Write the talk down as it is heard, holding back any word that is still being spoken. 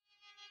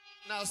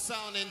Now,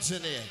 sound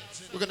engineer,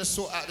 we're going to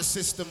sort out the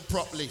system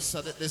properly so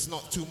that there's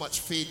not too much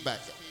feedback.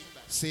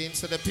 See,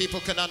 so that people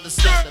can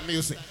understand the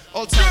music.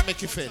 Hold tight,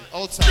 Micky Finn.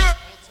 Hold tight.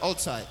 Hold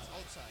tight.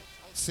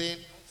 See?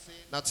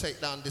 Now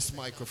take down this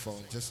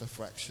microphone, just a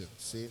fraction.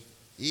 See?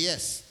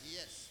 Yes.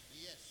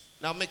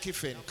 Now, Micky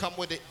Finn, come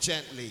with it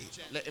gently.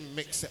 Let him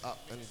mix it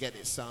up and get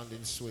it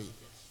sounding sweet.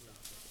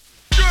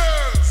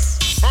 Girls,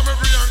 from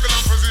every angle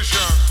and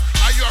position,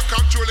 and you are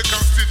control the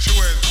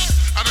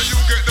constituents, and then you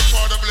get the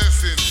Father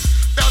blessing.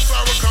 That's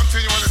why we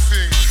continually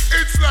sing.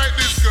 It's like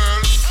this,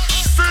 girls.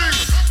 Sing.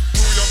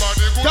 Do your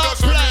body good,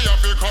 that's when you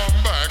have to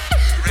come back.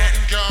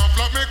 Nothing can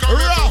flop me, come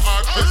here to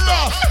hard to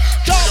stop.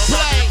 Do your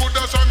body good,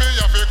 that's when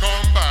you have to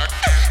come back.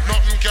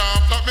 Nothing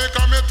can flop me,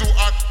 come here to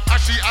hard. And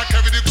she a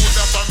carry the good,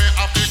 that's when me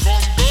have to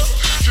come back.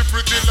 She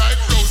pretty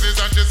like roses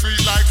and she sweet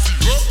like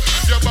syrup.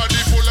 Your body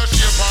full of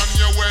shape and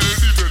you're well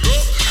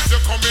developed. You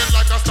come in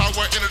like a star,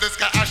 where in the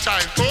sky I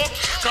shine up.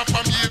 Come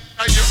from here,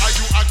 you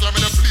a glam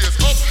in the place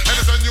up. And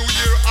it's a new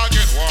year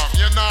again, warm,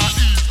 you're not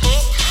ease up.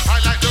 I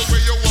like the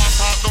way you walk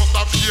out, don't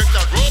stop, shake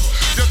that rope.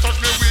 You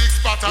touch me weak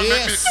spot and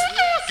make me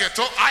get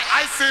up.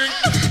 I sing.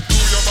 Do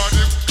your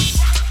body,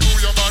 do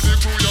your body,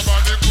 do your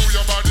body, do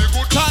your body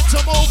good. Time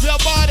to move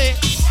your body.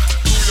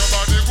 Do your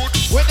body good.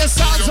 With the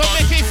sounds of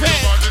Micky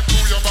Finn.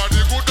 Do your body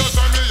good, that's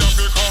why me have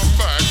to come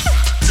back.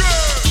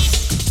 Girl,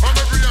 from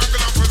every angle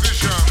and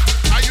position,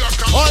 and you are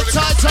all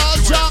tight, all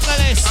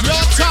junglist,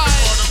 your time.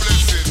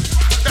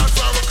 That's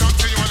why we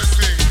continue to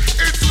sing.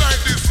 It's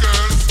like this,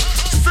 girls.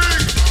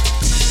 Sing.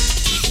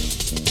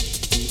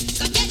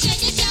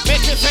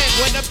 Micky Finn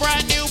with the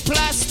brand new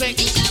plastic,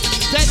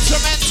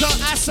 detrimental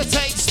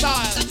acetate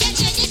style.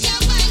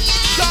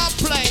 Don't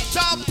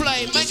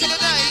play, make it a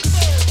day.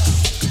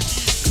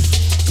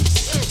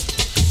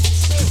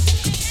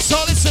 So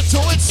listen to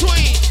it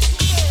sweet.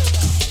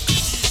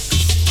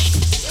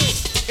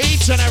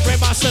 Each and every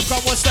massive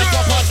come one step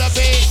up on the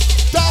beat.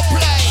 Don't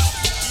play.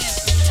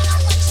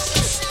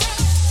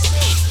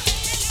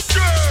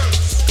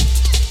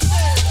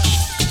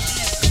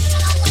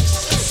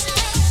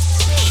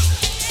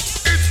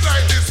 It's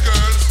like this,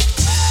 girls.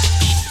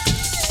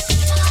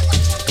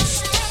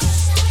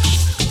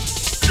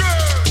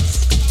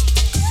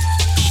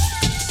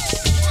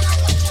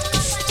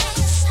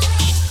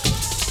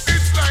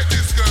 It's like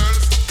this,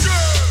 girls.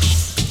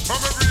 From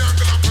every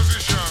angle and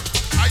position,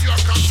 and you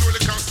are control the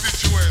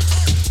constituents.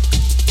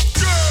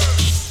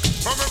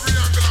 From every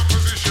angle and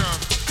position,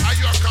 and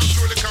you are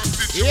control the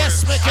constituents.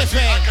 Yes, Micky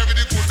Finn. I carry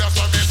the good, that's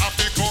why me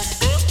happy come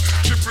back.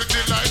 She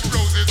pretty like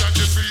roses and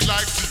she sweet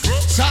like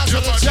syrup. Sounds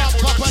of the jump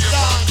up and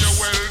down. You're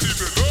well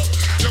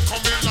developed. You come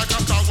in like a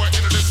star, where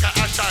in the sky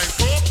I shine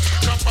up.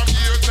 Come from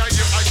year to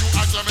year, and you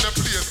a glam in the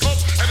place up.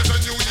 And it's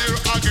a new year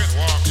again,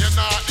 warm, you're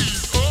not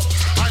ease up.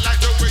 I like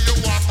the way you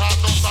walk out,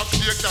 don't stop,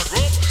 shake that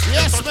rope.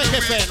 Yes,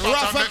 Micky Finn,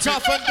 rough and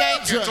tough and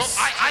dangerous.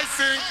 I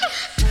sing,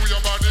 do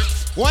your body.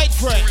 Wait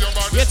for it.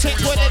 You think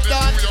when it's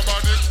done,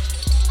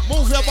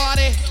 move your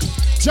body.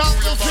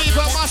 Jungle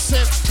fever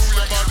massive.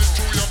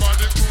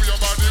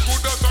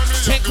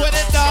 Think when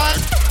it's done.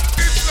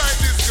 It's like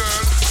this,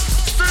 girl.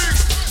 Sing.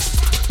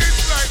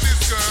 It's like this,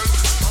 girl.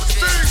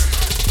 Sing.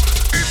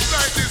 It's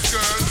like this,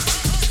 girl.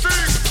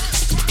 Sing.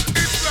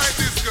 It's like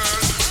this, girl.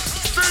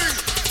 Sing.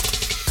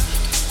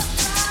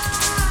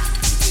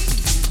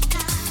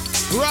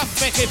 Rough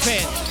Micky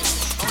Finn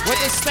with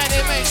the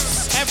steady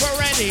mix, ever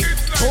ready.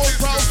 Full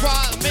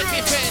profile,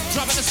 Micky Finn,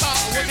 dropping the song,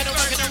 working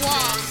and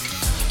walk.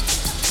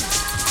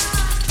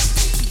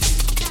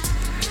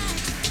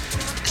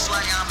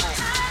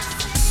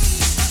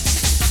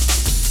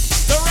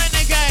 The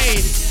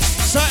renegade,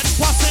 certain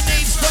posse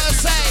needs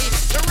first aid.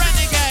 The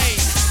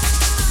renegade.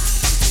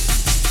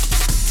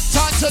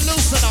 Time to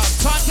loosen up,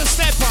 time to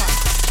step up,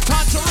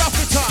 time to rough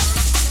it up.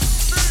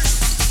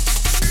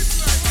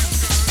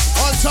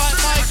 All tight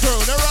my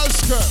crew, the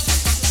roast crew.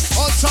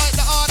 All tight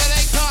the order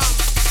they come.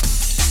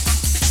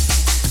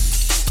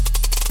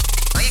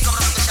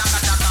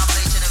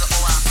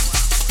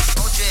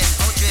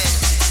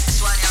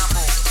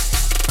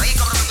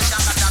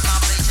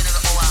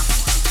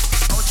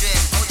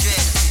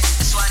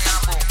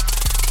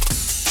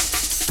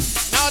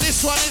 Now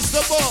this one is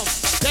the boom,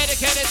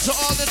 dedicated to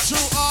all the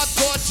true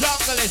hardcore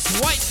junglers.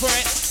 Wait for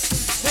it.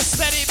 The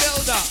steady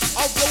builder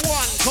of the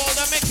one called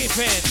a Micky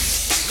Finn.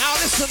 Now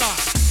listen up.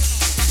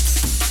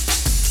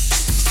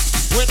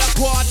 With a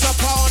quarter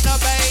pounder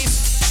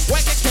bass,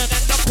 we're kicking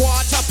in the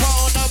quarter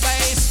pounder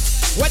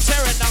bass. We're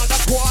tearing down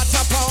the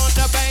quarter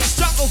pounder bass.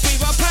 Jungle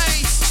fever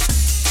pace.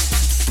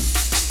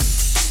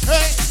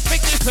 Hey,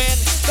 Micky Finn,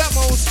 the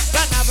moose, the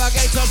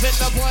navigators in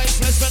the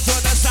place. Listen to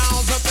the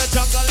sounds of the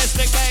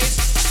jungleistic bass.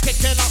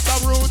 Kicking up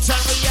the roots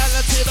and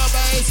reality the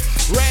bass.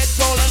 Red,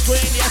 gold and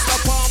green, yes, the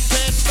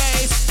pumping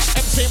bass.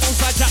 MC moves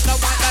like Jack the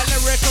White, the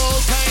lyrical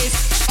pace.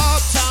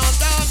 Uptown,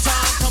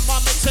 downtown, come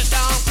on, mix it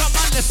down. Come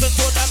on, listen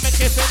to the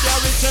Micky Finn, the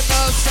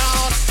original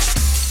sound.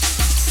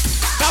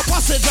 Now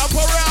pass it jump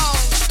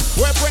around.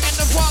 We're bringing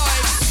the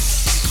vibe.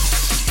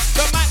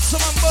 The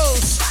maximum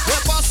boost.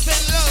 We're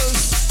busting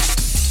loose.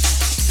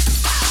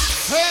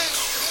 Hey,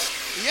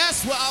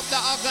 Yes, we're up the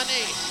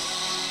agony.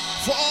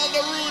 For all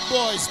the rude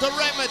boys, the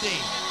remedy.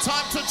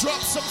 Time to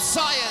drop some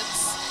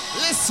science.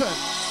 Listen.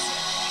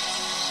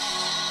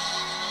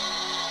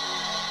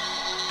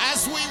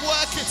 As we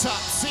work it up,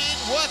 see,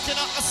 working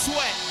up a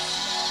sweat.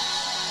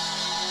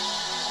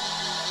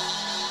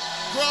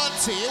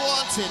 Granty, you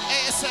want it,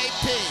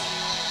 ASAP.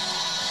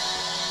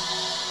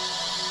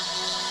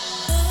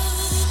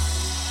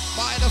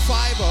 By the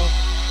fiber.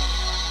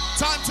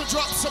 Time to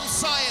drop some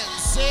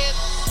science, see?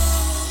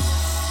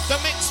 The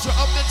mixture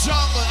of the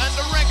jungle and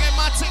the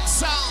reggae-matic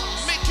sound.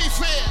 Micky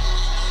Finn.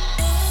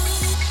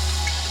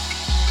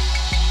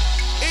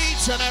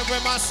 Each and every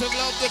massive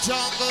love the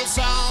jungle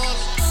sound.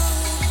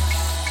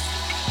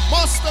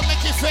 Master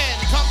Micky Finn,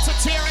 come to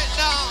tear it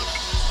down.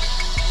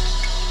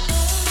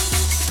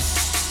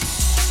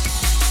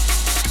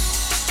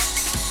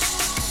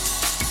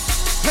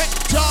 Hey,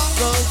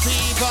 jungle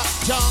fever,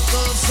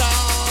 jungle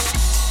sound.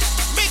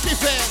 Micky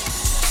Finn.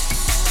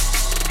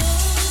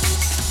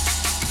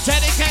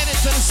 Dedicated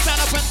to the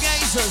stand-up and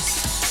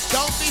gazers.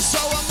 Don't be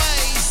so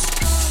amazed.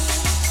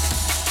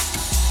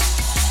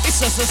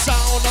 It's just the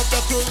sound of the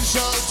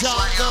crucial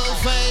jungle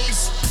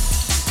phase.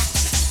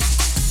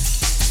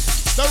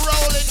 The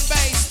rolling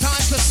bass,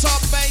 time to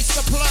sub-bass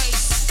the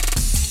place.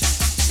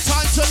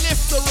 Time to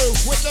lift the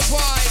roof with the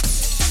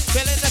vibes,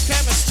 feeling the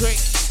chemistry.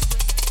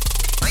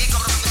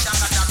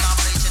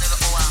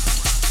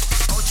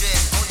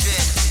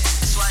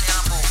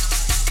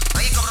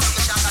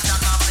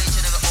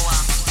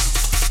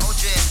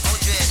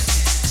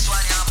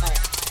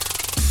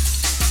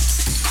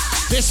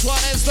 This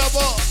one is the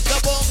boom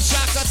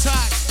shack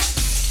attack.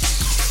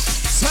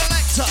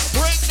 Selector,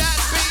 bring that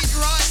beat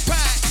right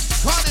back.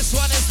 Oh, this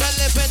one is the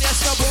living,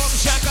 yes, the boom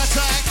shack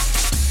attack.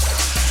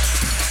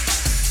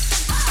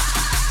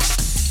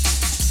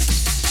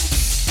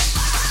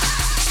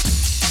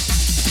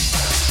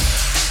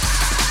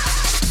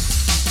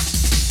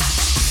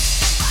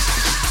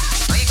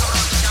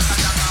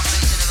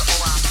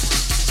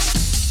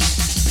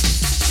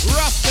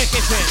 Rough,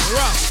 Micky Finn,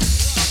 rough.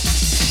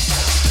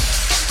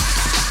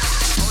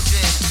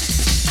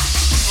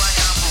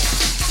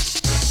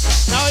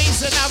 Now he's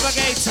the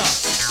navigator.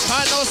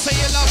 I know, say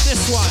you love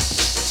this one.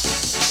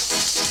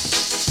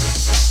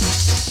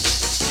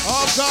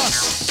 Oh gosh.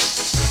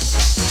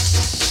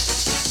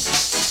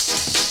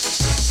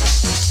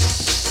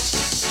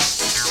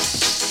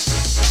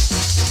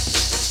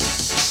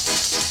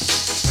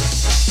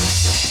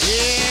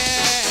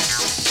 Yeah.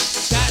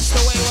 That's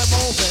the way we're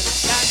moving.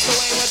 That's the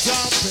way we're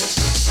jumping.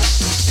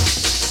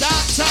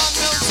 Downtown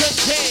Milton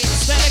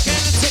Keynes,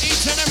 dedicated to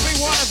each and every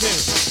one of you.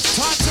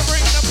 Time to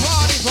bring the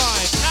party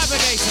vibe.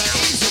 Navigator,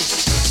 easy.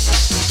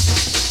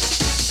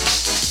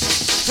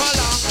 For a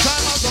long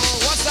time ago,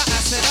 what's the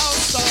acid old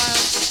style?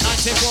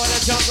 94 the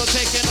jungle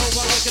taking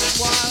over wicked and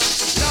wild.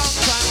 Long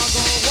time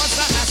ago, what's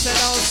the acid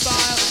old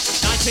style?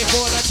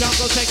 94 the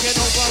jungle taking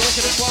over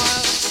wicked and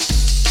wild.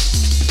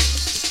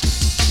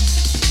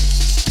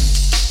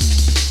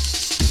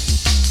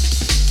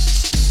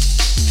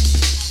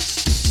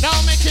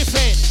 Now Micky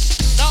Finn,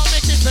 now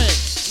Micky Finn,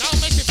 now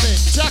Micky Finn,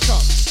 jack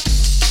up.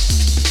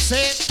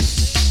 Say it.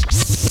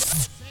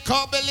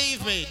 Can't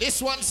believe me,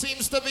 this one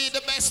seems to be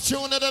the best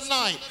tune of the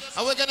night.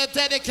 And we're gonna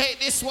dedicate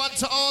this one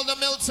to all the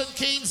Milton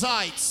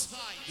Keynesites.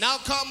 Now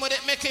come with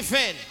it, Micky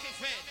Finn.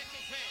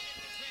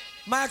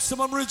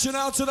 Maximum reaching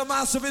out to the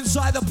massive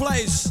inside the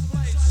place.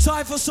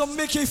 Time for some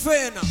Micky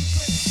Finn.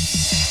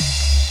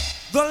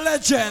 The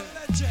legend.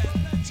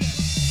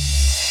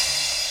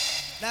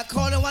 Now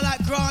call the one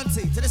like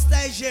Granty to the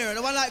stage here,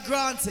 the one like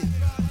Granty.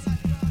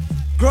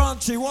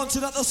 Granty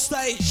wanted at the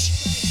stage.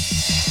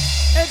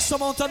 X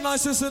amount of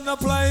niceness in the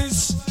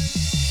place.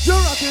 You're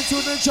rocking to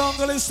the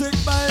jungleistic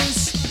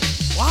bass.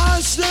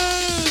 Watch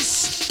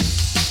this.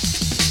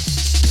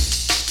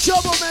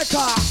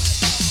 Troublemaker.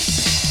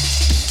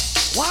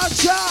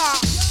 Watch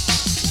out.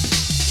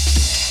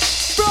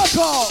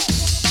 Broco.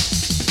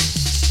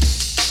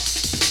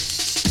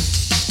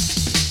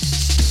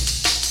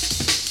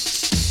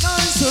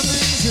 Nice and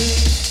easy.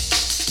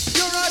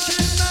 You're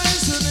rocking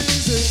nice and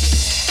easy.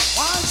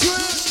 Watch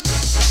it.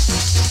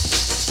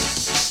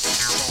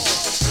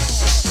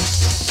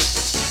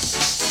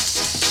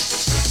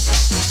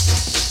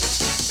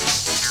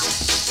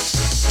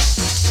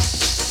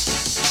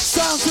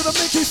 Sound to the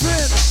Micky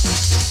Finn.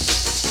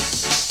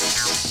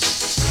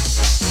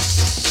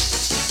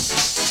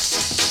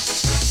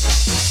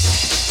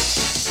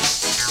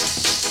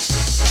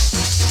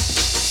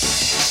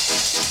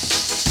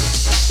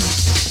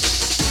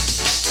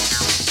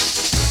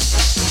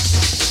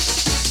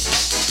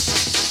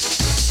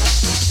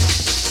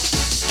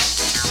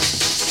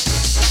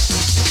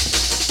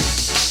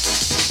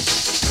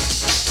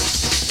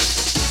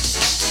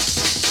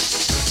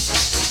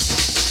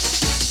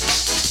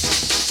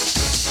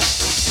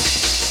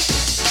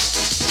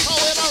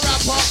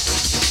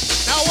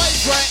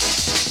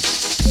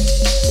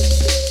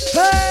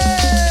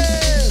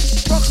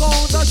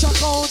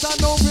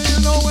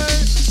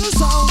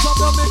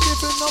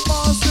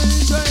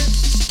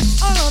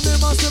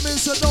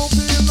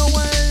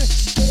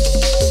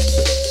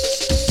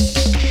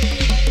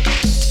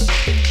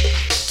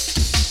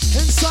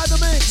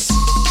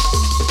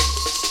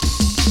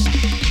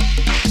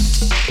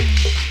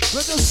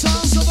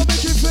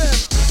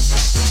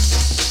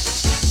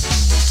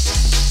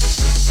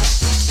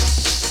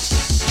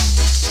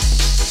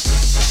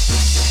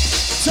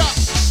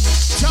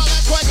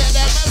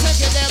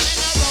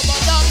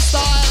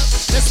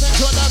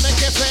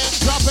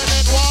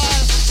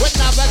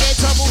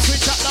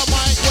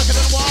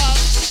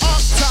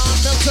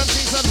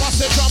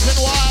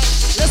 jumping wild.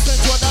 Listen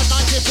to the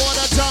 94,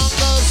 the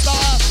jungle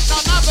style. Now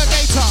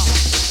navigator,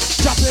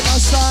 Jump in a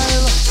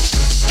style.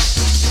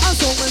 And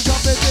so we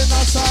jump it in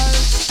a style.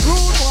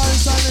 Rude boy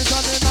style, it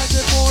on the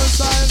 94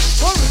 style.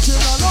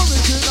 Original,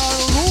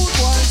 rude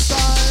boy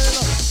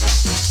style.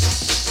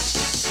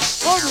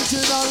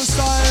 Original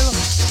style.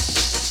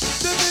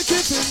 The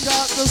Micky Finn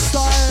got the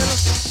style.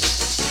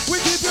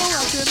 We keep you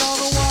rocking all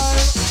the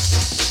while.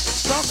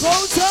 Rock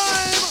all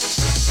time.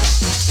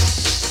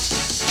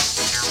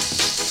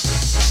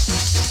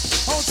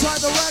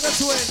 Outside the Ragga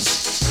Twins.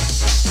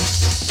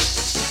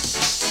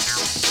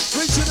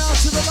 Reaching out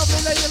to the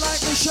lovely lady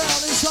like Michelle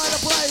inside the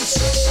place.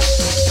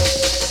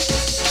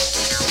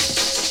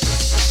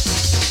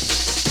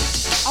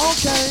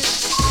 Okay.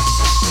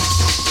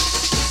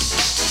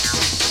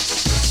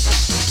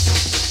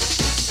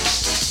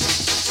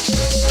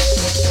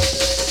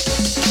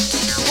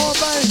 More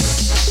bass.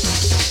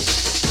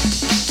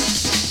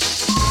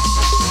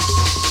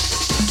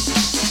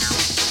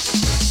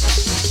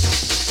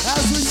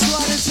 As we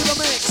slide into the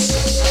mix.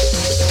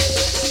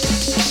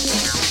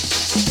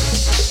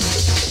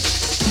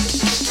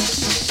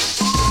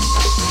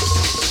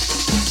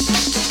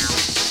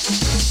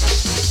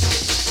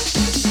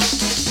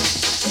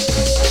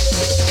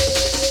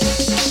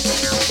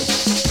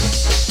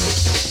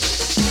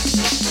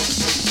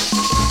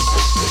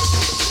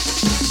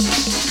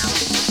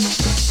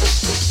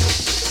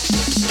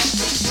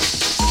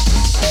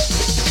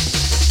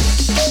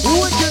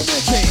 Wicked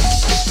Micky.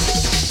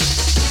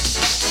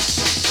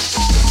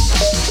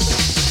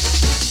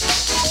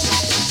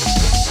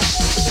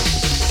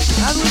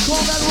 And we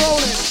call that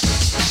rolling.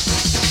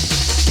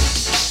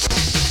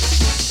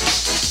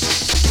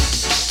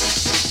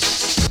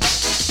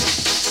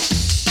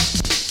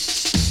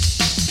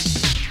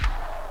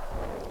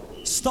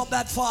 Stop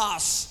that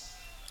fast.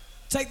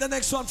 Take the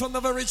next one from the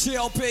very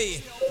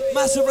GLP.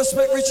 Massive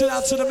respect reaching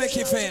out to the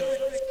Micky Finn.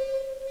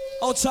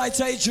 Outside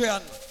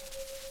Adrian.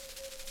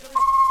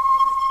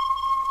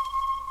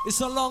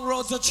 It's a long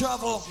road to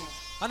travel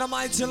and a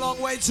mighty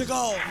long way to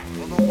go.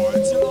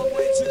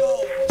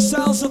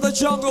 Sounds of the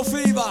jungle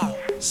fever,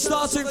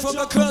 starting from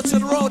the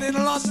Curtain Road in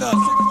London,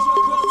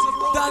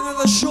 down in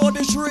the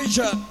Shoreditch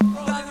region,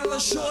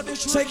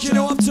 taking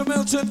you up to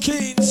Milton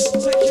Keynes,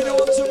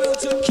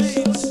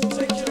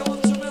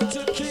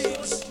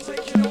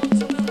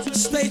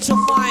 State of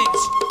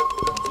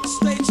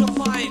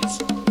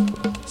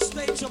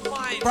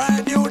mind,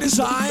 brand new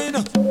design,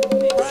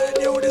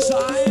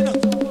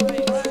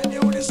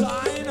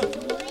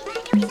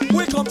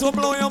 we come to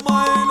blow your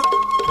mind,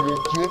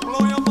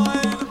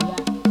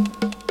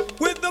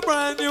 with the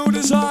brand new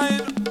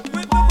design,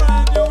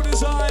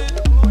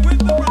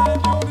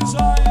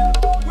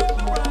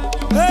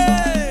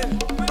 Hey,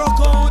 rock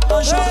out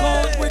and shock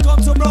out, we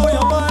come to blow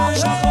your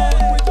mind.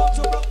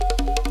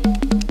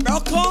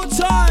 Rock out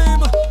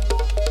time.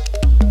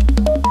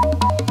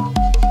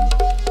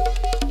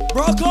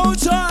 Rock out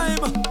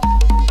time.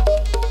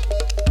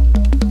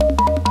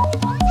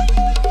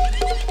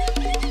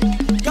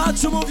 Got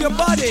to move your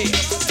body.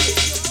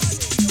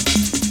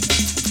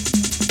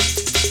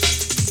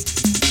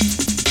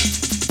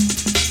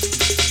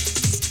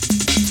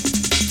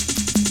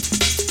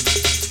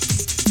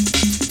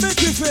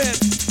 Micky Finn.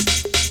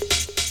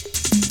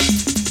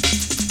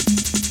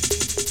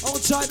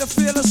 Outside the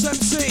fearless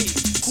MC.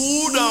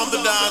 Cool down the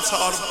dance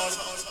hall.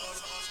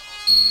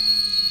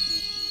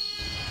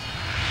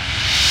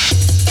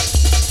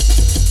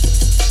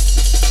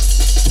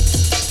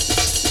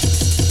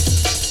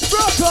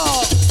 Rock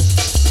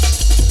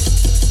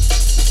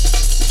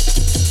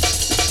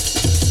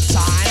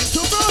time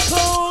to rock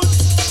on.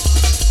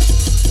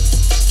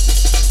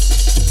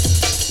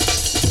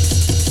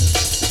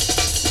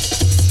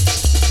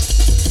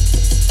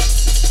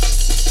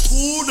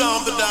 Cool down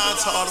the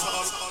dance hall.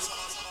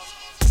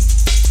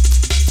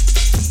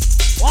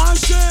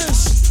 Watch this.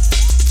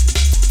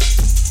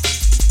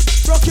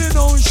 Rocking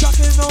on,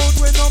 shocking on,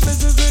 with no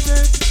misses in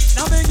it.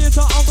 Now me get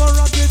a go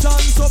rock it on,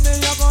 so me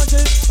a got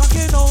it.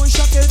 Rocking on,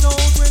 shocking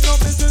on, with no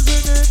misses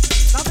in it.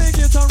 Now me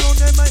get around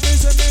them like they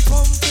say me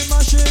come to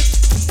mash it.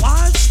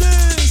 Watch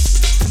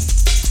this.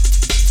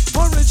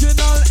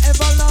 Original,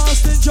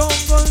 everlasting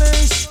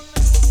junglist.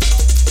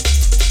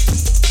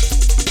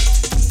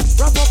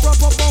 Wrap up,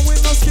 and we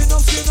no skin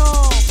up.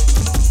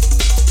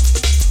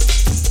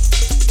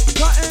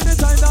 Got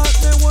anytime that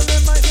me want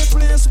them make the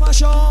place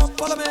smash up.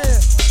 Follow me.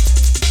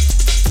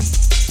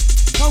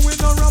 And we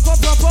no wrap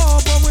up,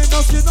 and we no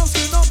skin up.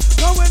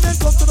 Now when they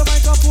come to the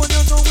microphone,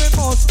 you know we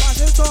must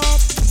smash it up.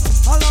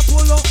 All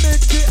pull up,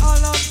 Micky, all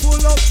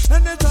pull up.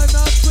 Anytime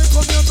that we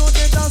come, you know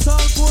they dance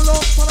all pull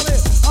up. Follow me.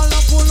 All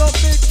pull up,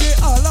 Micky,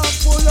 all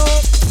pull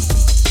up.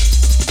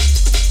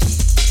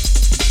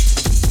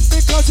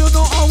 Because you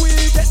know how we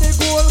get the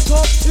gold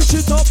cup. Itch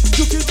it up,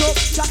 juke it up,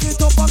 jack it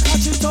up and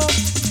catch it up.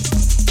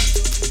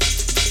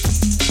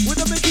 With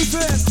the Micky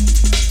Finn.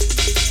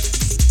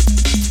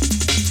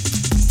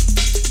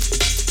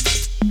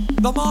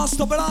 The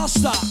Master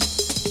Blaster.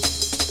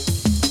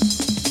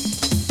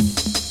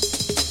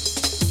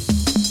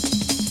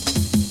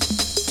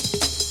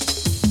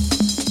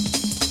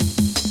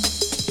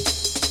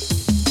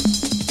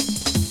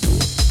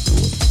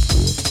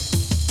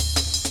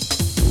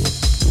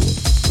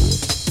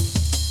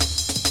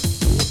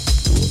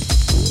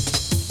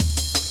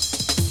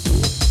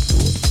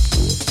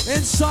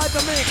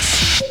 Outside the mix.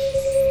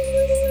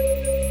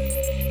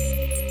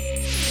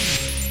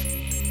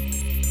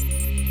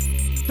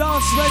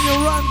 Dance when you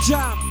run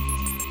jam.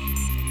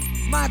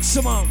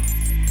 Maximum.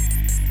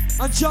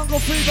 And Jungle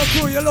Fever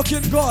crew, you're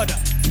looking good.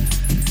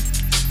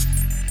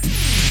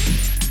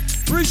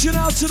 Reaching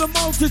out to the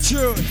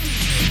multitude.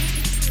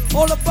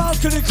 All the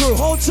balcony crew,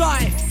 hold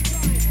tight.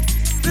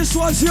 This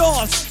one's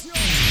yours.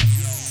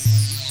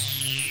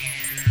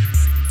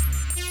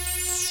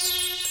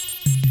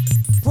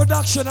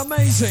 Production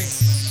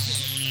amazing.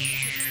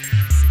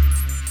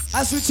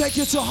 As we take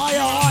you to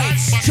higher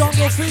heights,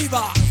 Jungle Fever.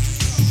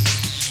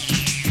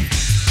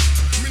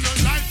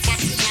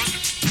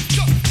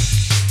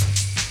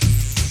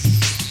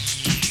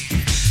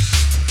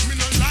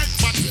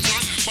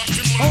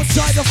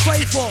 Outside the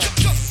faithful.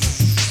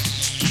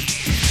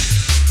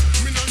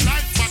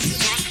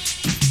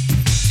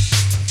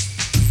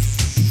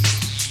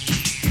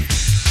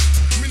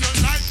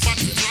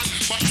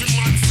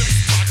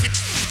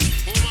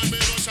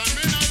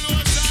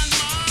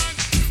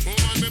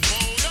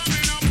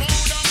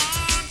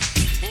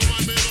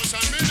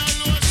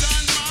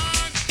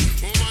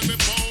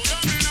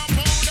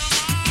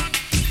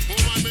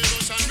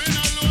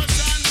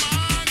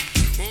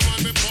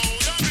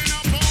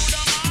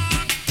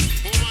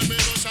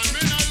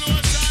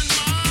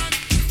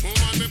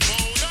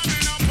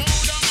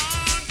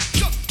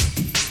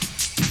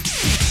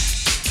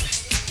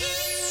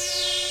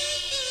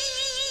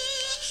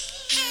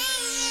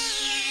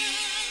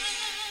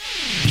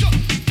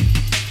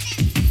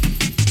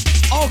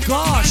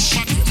 Gosh.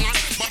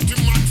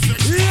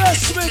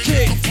 Yes,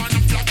 Micky.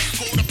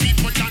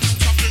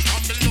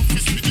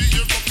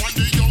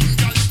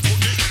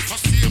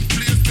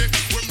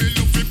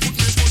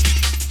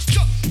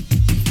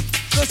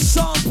 The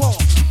sample.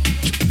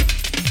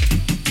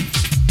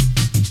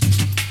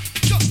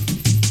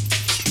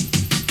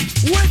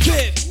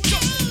 Wicked.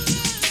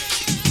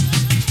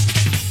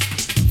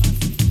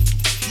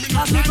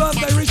 Happy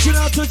birthday reaching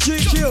out to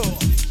GQ.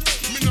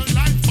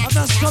 And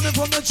that's coming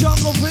from the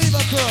Jungle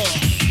Fever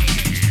crew.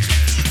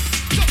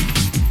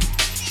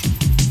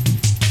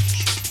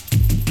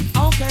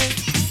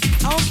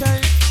 Okay.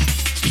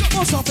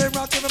 Most of them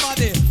rock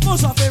everybody.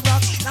 Most of them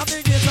rock. Now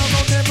big is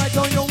around them right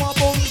now. You want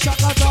boom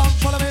shaka down.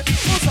 Follow me.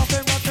 Most of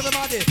them rock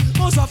everybody.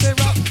 Most of them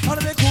rock. How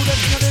do they cool them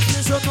in the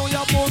place? You know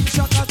you boom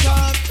shaka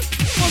down.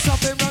 Most of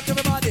them rock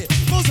everybody.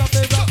 Most of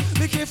them rock.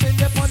 We keep in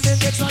the fun the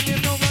next and you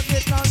know what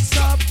they can't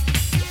stop.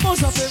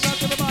 Most of them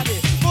rock everybody.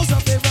 Most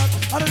of them rock.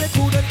 How do they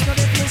cool them in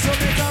the place? You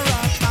make a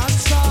rock and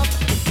stop.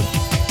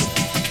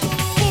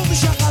 Boom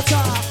shaka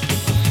down.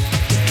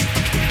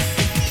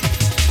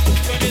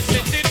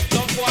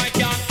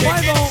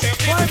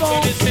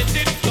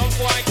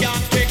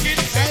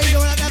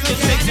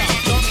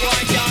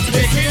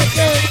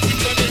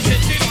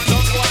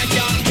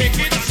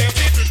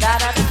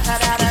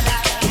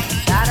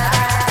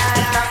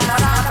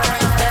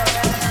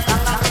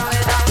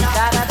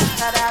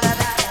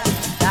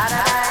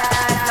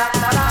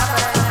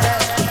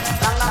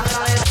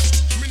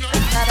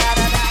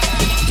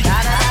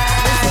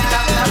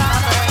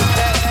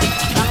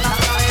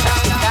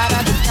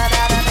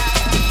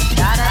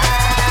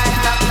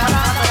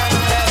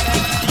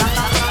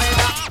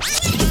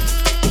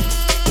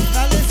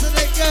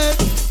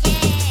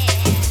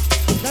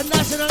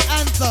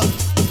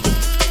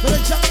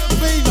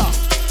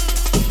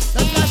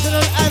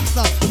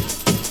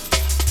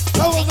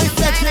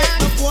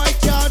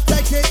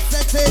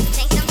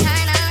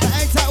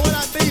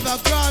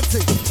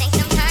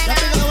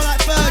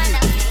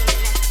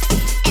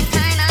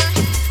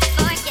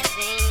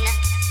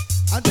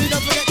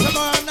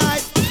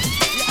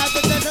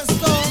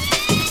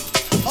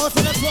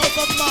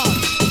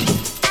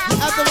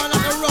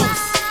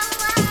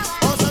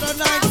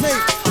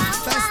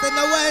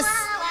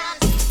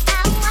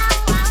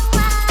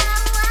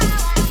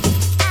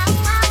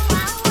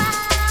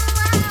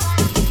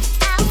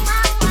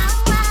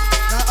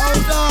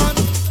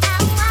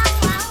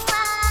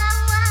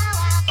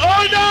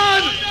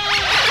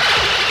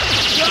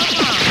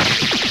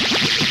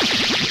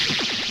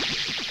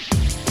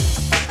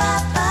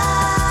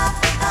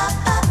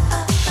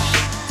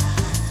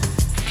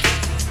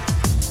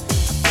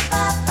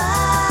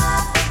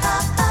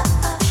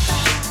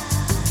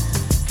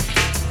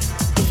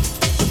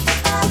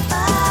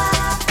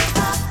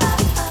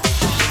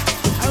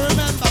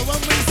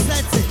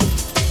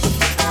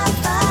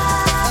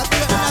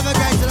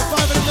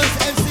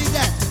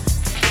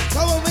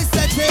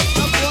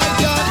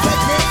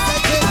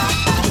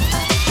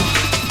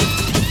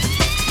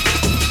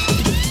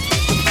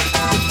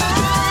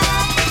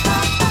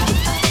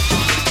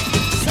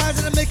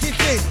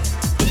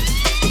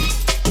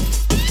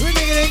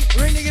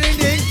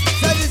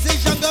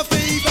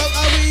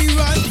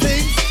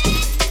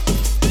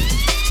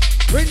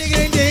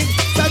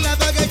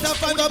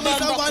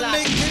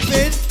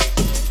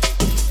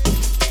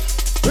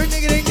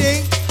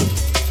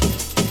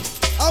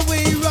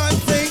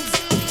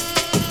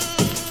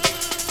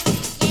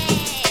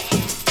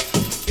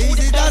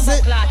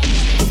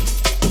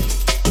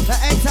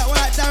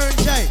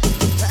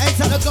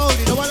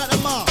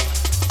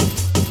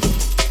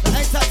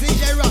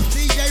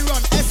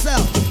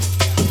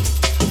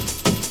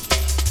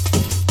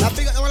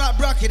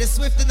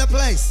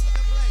 place.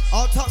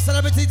 All top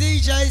celebrity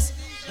DJs.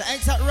 The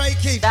ain't that Ray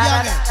Keith,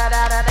 youngin'.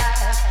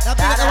 Now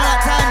big up the one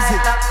that times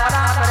it.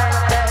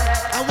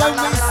 And when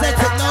we set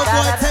it, no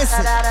boy test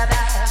it.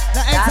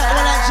 Now ain't that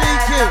one that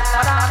GQ.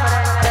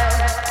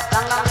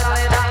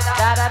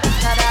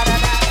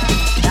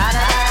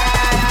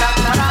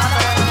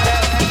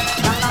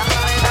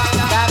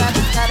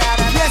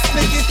 Yes,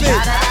 Micky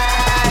Fit.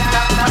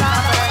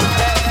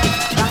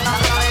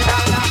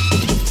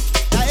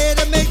 Now hear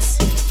the mix.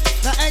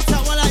 Now ain't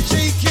that one like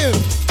GQ.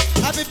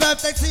 Happy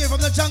birthday to you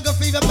from the Jungle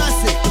Fever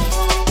Massive.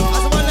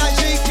 As the one like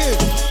GQ.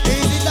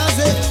 Easy does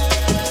it.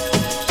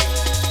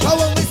 But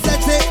when we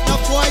set it, no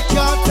boy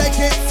can't take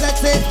it,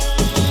 set it.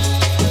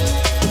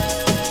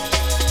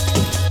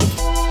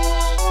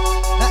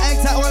 Now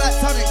ain't that one like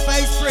Tonic,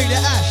 phase 3, the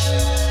Ash.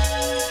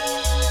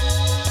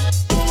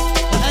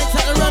 Now ain't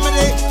that the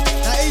Remedy.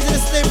 Now easy the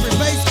Slippery,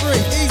 phase 3,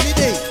 easy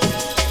D.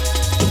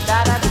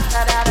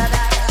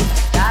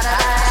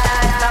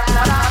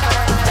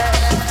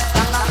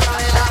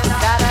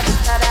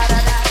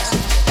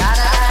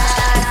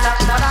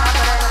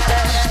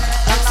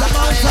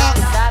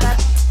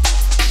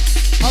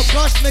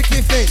 Gosh,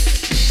 Micky Fit.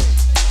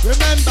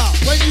 Remember,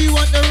 when you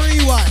want the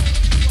rewind,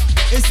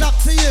 it's up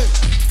to you.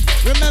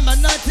 Remember,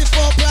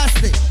 94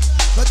 plastic.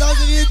 For those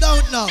of you who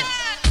don't know,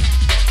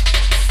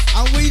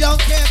 and we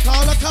don't care,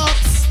 call the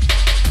cops.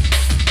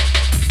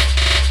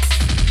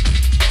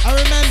 And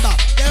remember,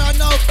 there are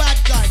no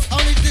bad guys,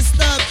 only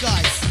disturbed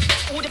guys.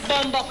 Who the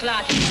bumbo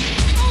clad?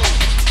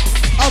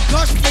 Oh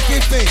gosh,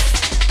 Micky Fit.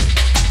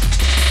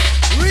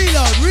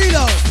 Reload,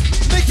 reload,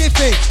 Micky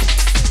Fit.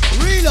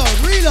 Reload,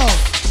 reload.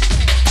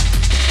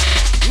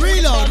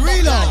 Reload,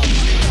 reload.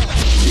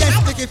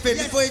 Yes, Micky Fit,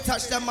 before you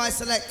touch down my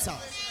selector.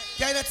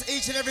 Going out to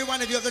each and every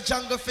one of you of the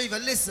Jungle Fever.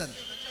 Listen,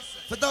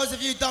 for those of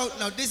you who don't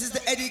know, this is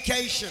the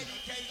education.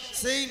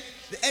 See?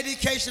 The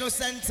educational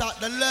center,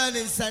 the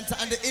learning center,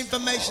 and the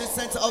information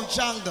center of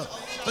Jungle.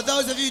 For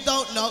those of you who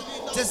don't know,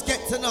 just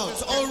get to know.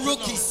 To all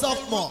rookies,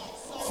 sophomore,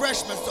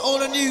 freshmen, to all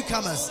the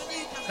newcomers.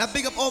 Now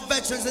big up all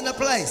veterans in the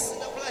place.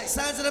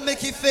 Sounds of the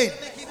Micky Fit.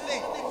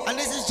 And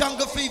this is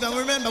Jungle Fever, and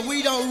remember,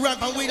 we don't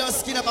rap and we don't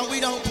skin up and we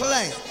don't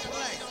play.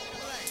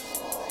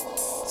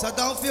 So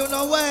don't feel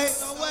no way.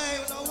 No way,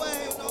 no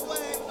way, no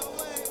way, no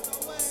way, no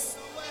way,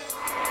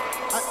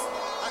 no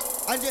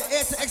way. And you're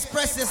here to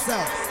express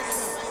yourself.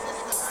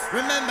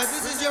 Remember,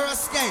 this is your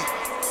escape.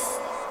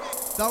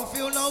 Don't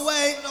feel no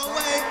way, no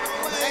way,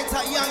 no way. Ain't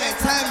that young and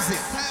times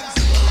it.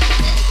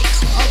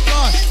 Oh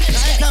gosh,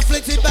 that ain't that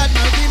Flinty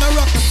Badman, Rima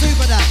Rocker,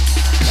 Super Dad.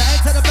 That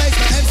ain't to the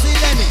basement, MC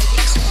Lenny.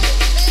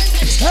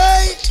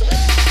 Hey!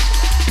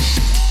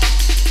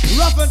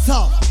 Rough and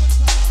tough.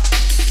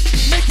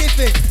 Micky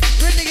Fit.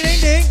 Ring ding ding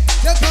ding.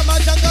 Here come my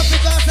Jungle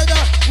Fever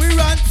Ambassador. We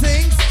run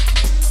things.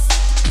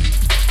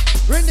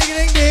 Ring ding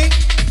ding ding.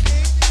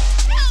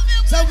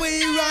 So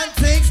we run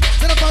things.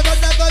 To the father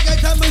never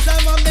get a moose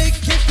and my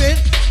Micky Fit.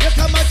 Here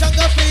come my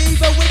Jungle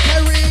Fever. We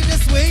carry the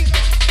swing.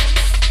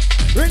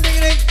 Ring ding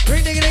ding.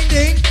 Ring ding ding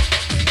ding.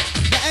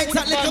 The eggs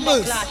that lick a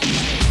moose.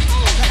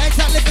 The eggs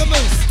that lick a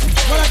moose.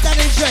 What I've done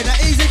is J, the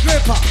easy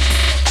gripper.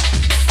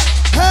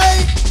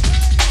 Hey!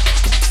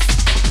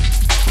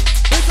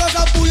 Because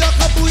of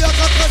booyaka,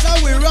 booyaka, cause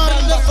we run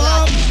the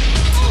farm.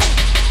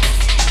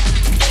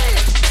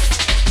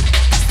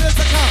 Still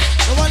to come,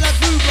 the one that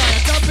grew by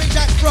jumping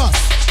Jack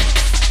Frost.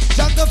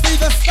 Jungle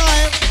Fever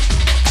style.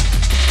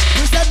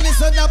 We said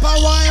listen up a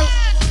while.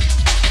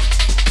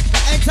 The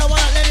enter one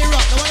that Lenny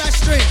Rock, the one that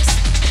strings.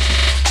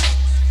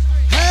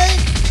 Hey,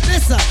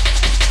 listen.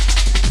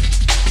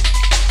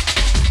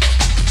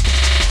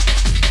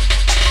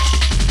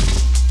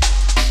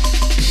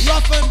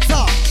 Rough and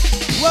tough,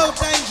 well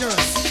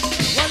dangerous.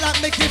 One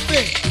like Micky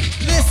Fit.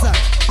 Listen.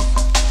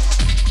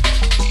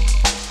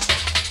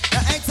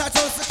 There ain't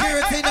total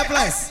security in the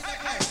place.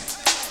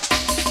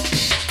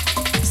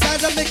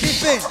 Sounds of Micky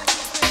Fit.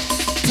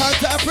 Time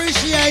to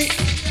appreciate.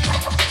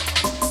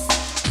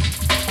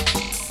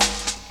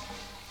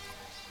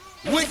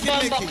 Wicked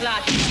Micky.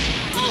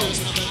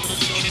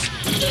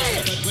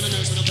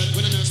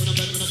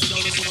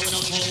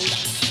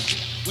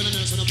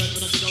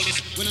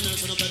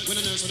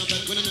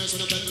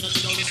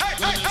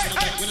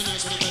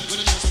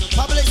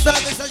 Public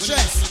service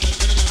address.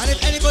 And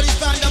if anybody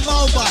found a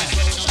mobile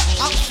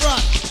up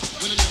front,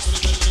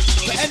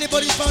 if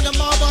anybody found a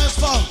mobile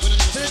phone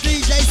to the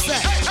DJ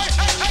set,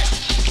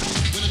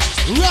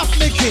 rough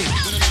Micky.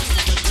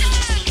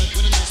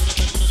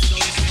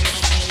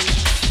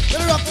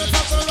 Gonna rock the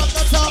top, gonna rock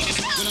the top.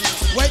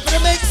 Wait for the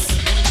mix.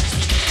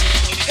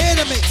 In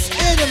the mix,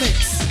 in the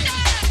mix.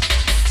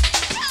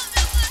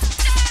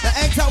 The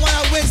enter one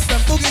at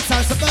Winston, Boogie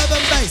Town,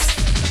 Suburban Bass.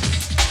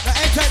 The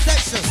enter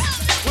Texas,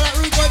 one at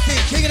Rude Boy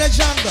King of the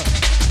Jungle.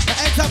 The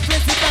enter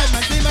Flinty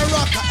Badman, Demon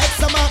Rocker, X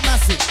amount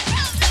massive.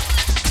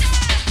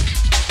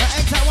 The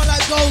enter one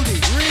like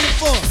Goldie,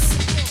 Reinforce.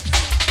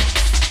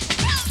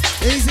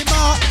 Easy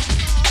Mark.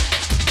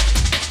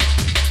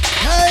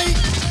 Hey!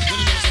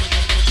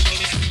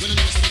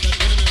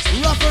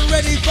 Rough and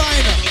Ready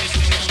Vinyl.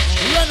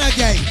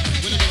 Renegade.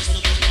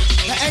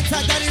 The ain't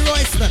that Danny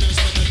Royston.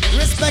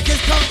 Respect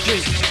is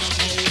concrete.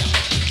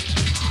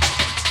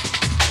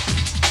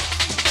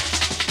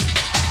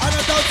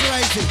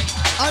 Unadulterated,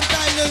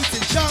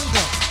 undiluted,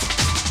 jungle.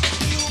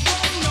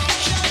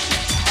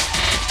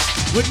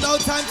 With no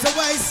time to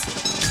waste.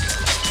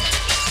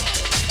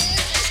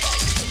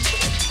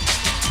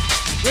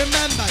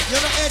 Remember,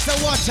 you're not here to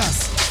watch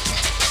us.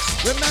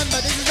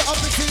 Remember, this is the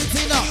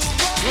opportunity now.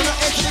 We're not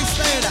here to be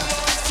staying at.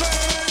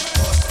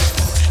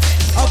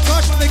 Oh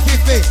gosh, Micky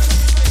F.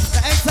 The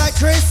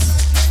Anti-Chris.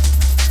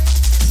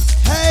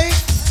 Hey.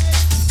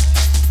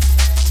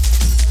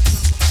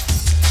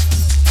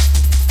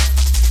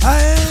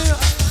 Hey.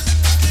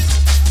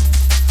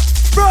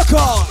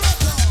 Brooklyn.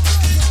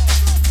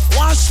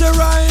 Watch the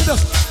ride.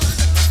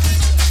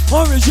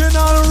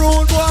 Original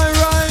road boy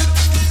ride.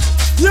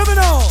 You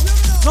know.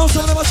 No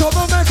some of them are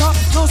troublemaker,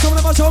 no some of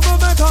them are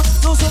troublemaker,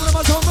 no some of them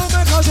are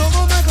troublemaker,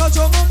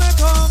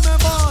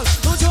 members.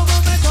 No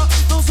troublemaker,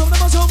 no some of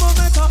them are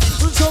troublemaker,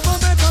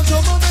 troublemaker.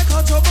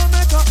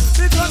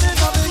 Because they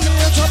got me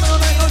here,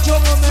 troublemaker.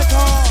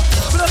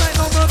 But I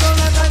know brother,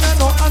 I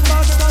know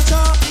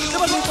ambassador.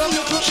 Never look from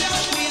your crook.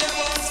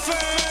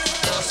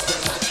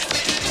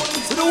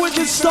 With the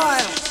wicked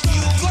style.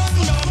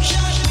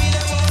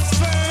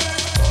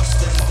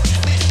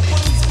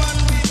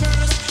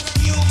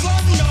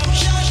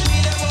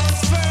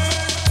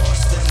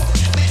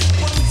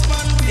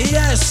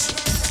 Yes.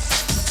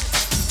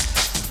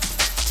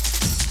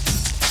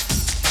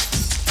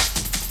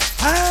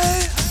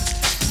 Hey.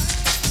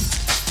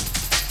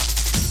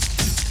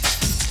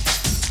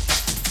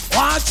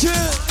 Watch it.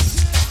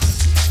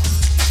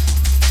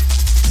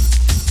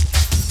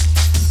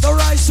 The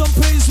rice and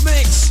peas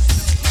mix.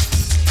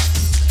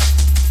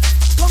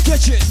 Come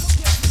catch it.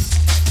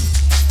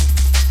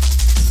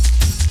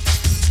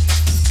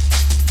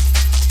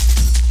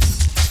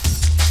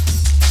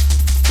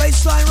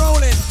 Baseline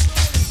rolling.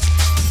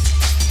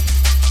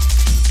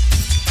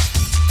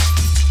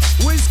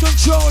 Who's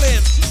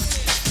controlling?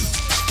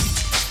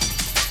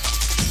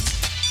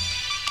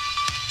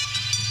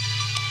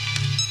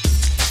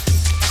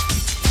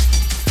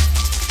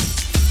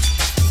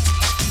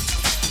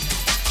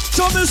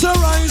 Some is a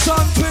rice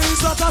and peas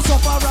that a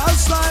suffer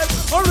style.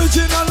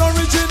 Original,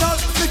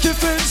 Micky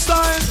F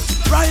style.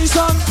 Rice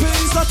and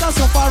peas that a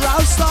suffer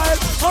style.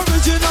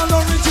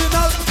 Original,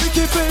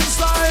 Micky F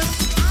style.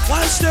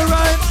 Watch the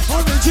ride,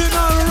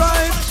 original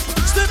ride.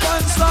 Step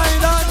and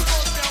slide on.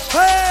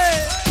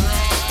 Hey!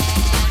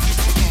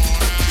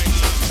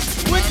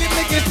 Wicked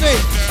Micky F,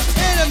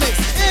 in a mix.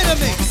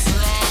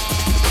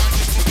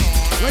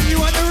 When you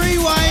want to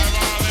rewind,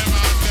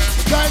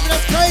 driving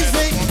us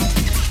crazy.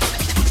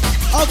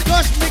 Oh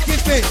gosh, Micky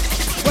F,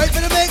 wait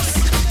for the mix.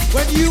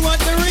 When you want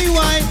to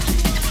rewind,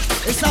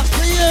 it's up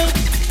to you.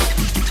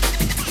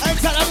 Ain't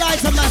that a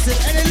lighter massive?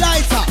 Any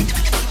lighter?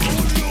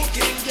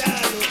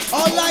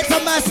 All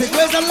lighter massive,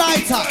 where's the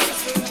lighter?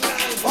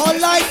 All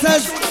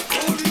lighters.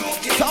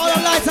 So all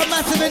the lighter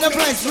massive in the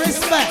place,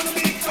 respect.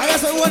 And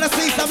that's what we want to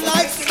see, some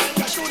lights.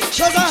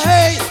 Cause I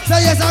hate, so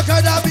yes I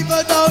heard that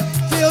people don't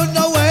feel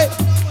no way.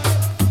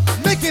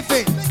 Micky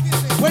F,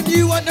 when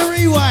you want to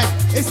rewind,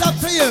 it's up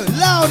to you,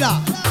 louder.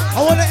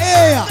 I want to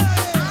hear ya.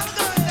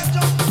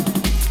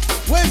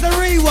 Where's the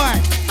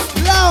rewind?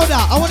 Louder,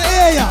 I want to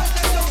hear ya.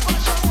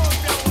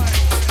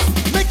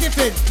 Micky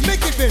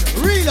F,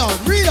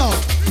 reload.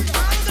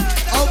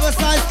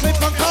 Oversized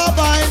clip on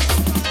carbine.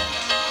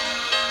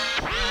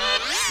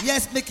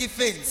 Yes, Micky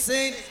F,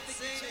 see?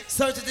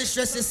 Sorry to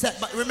distress your set,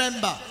 but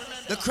remember,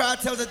 the crowd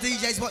tells the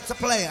DJs what to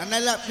play, and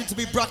they like me to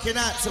be brocking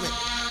out to it.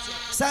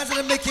 Sounds of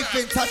the Micky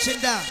F touching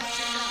down.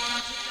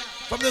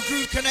 From the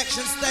Groove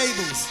Connection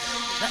stables.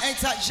 The ain't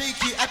that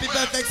GQ, happy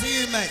birthday to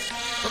you, mate.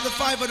 From the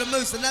Five of the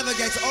Moose, the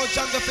Navigator, Old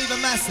Jungle Fever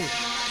Massive.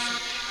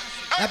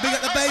 Now big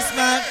up the bass,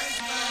 man.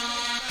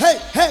 Hey.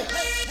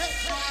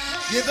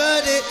 You've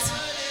heard it.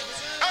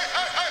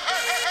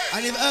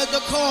 And you've heard the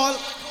call.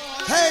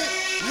 Hey,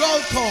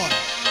 roll call.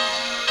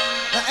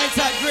 The ain't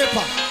that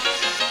Gripper.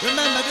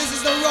 Remember, this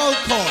is the roll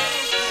call.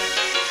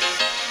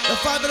 The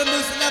Five of the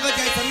Moose, the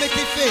Navigator,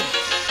 Micky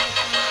F.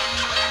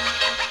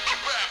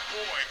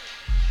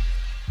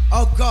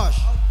 Oh gosh.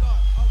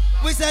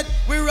 We said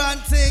we run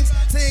things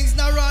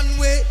not run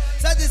way.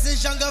 Said this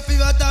is Jungle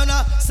Fever down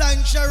a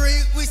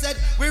sanctuary. We said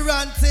we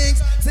run things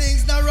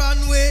not run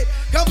way.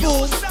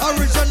 Kaboom,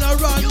 original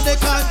run the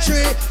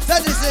country.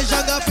 Said this is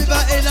Jungle Fever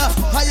in a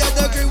higher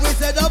degree. We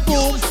said a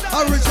boom,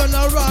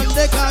 original run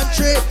the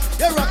country.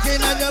 You're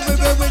rocking and you're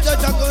moving with the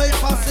jungle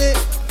posse.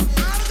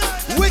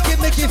 Wicked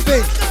Micky F.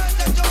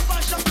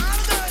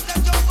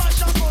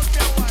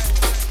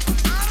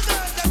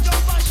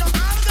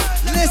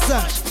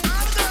 Listen.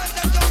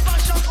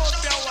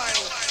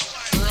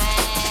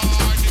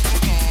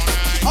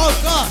 Oh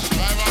gosh,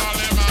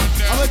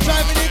 I'm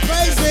driving you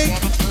crazy.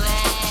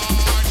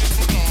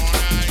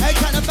 Ain't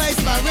that the bass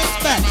man,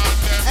 respect.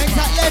 Ain't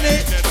that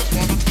Lenny.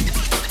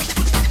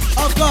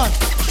 Oh god,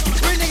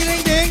 ring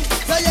ding ding.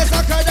 So yes,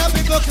 I heard that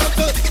people come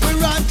to, we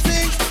run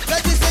things.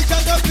 Let this is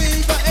Jungle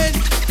Fever in.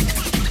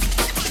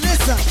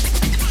 Listen,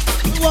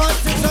 we want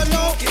it to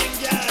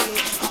know.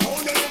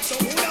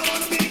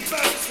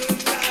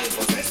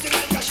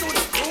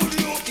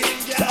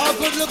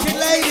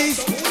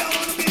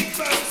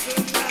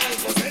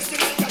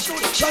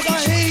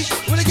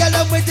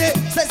 with it,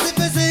 sexy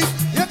physique.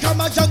 You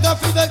come a jungle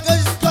fever, cause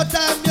it's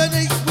goddamn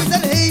unique. We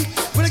said he,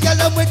 with a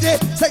girl with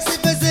it,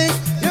 sexy physique.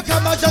 You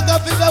come a jungle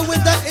fever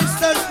with the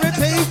instant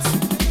repeat.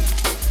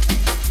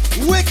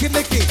 Wicked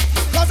Micky,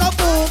 cause a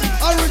boom,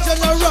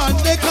 original run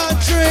the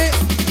country.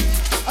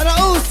 And I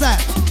also,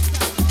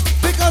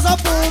 because a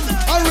boom,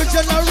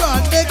 original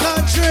run the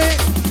country.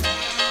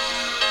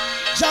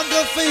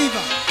 Jungle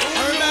fever,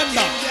 I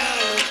remember.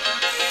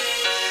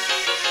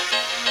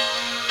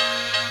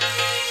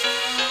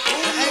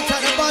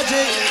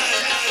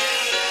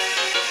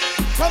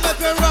 Come make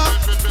me rock,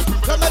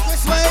 come make me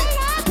sway.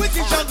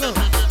 Wicked jungle,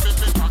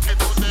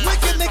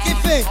 wicked Micky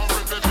Fig.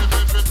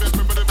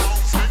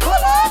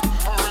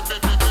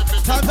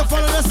 Time to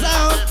follow the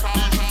sound.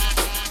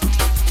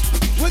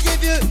 We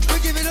give you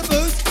the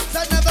boost.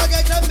 So never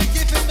get a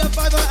Micky Fig, the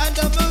fiber and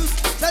the moose.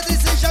 So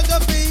this is jungle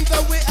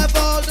fever, we have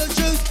all the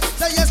juice.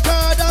 So yes,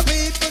 call the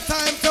people,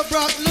 time to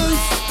rock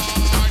loose.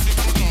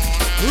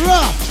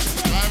 Rock,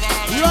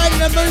 riding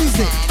the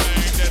music.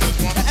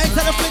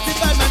 Enter the flinty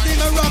band, man,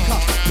 demon rocker.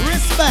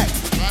 Respect.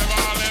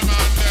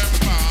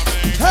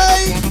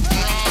 Hey!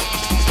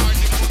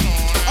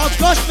 Oh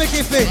gosh,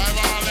 Micky Fig.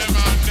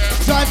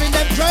 Driving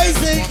them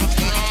crazy.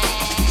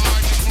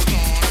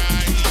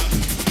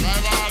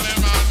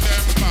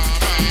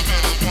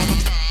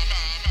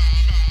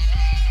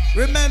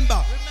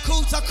 Remember,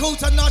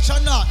 coota, notch a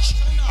notch.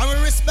 And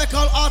we respect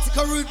all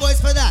article rude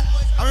boys for that.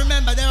 And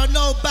remember, there are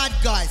no bad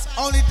guys,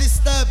 only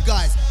disturbed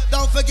guys.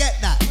 Don't forget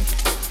that.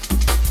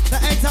 The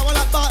enter one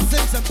like Bart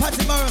Simpson,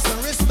 Patty Morrison,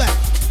 respect.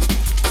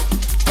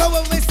 But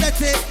when we set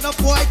it, no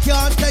boy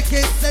can't take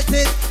it, set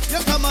it.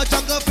 You come a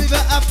jungle fever,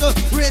 have to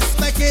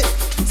respect it.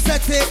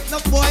 Set it, no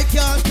boy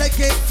can't take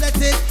it, set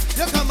it.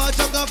 You come a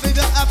jungle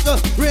fever, have to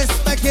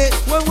respect it.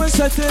 When we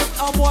set it,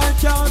 a boy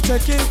can't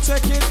take it,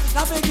 take it.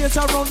 Navigate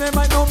around, they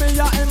might know me,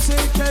 ya MC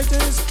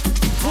Katie's.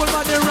 Full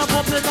body rap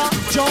up in the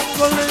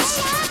jungle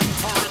is.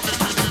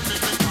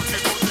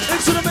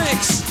 Into the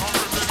mix.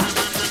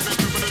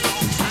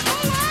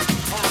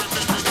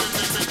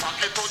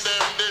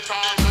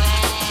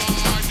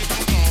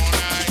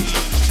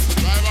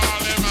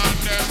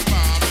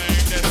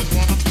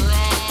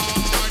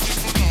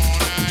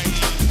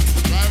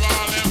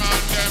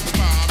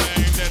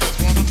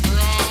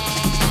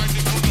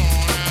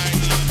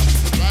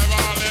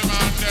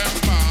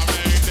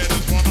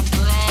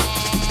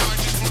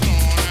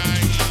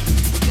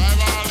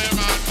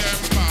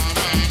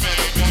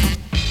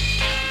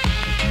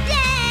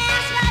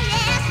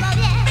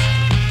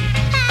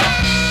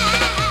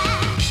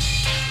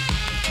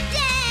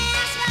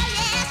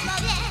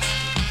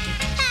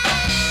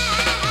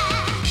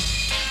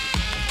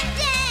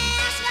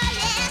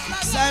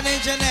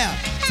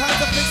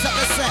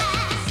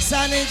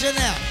 Sound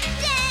engineer,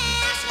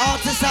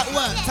 artists at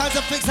work, time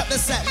to fix up the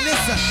set.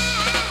 Listen,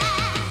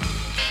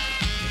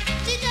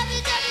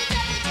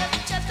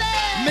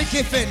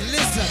 Micky Fig,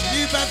 listen,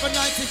 new band for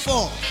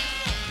 94.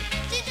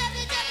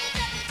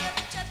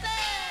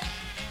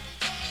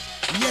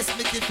 Yes,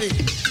 Micky Fig.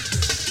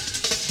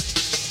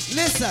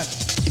 Listen,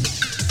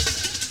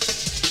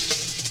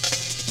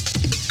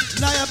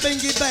 Naya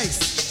Bingy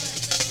bass.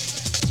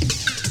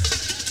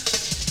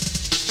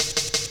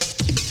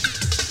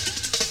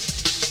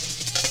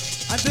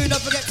 And do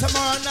not forget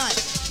tomorrow night,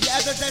 you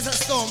have the Desert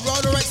Storm,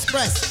 Roller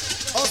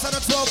Express. Also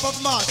the 12th of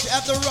March, you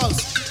have the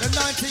Roast, the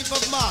 19th of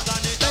March,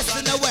 Best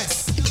in the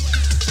West.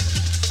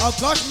 Oh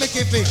gosh,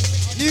 Micky Fig,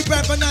 new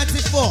brand for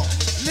 94.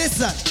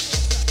 Listen,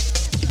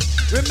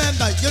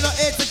 remember, you're not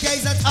here to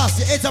gaze at us,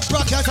 you're here to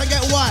broadcast and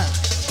get wild.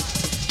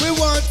 We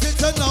wanted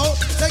to know,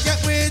 to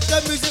get with the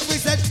music, we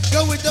said,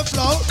 go with the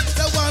flow.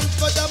 The one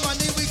for the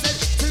money, we said,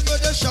 two for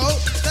the show.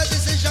 That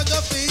this is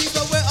Jungle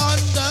Fever, we're on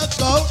the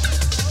go.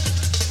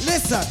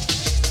 Listen.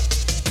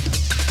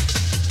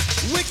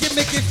 Wicked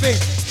Micky Fig,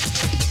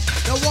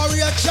 the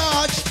warrior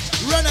charge,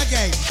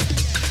 renegade.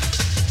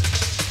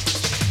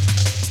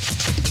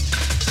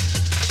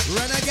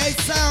 Renegade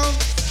sound,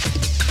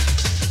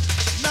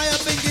 Naya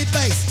Bingy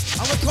bass.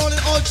 And we're calling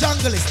all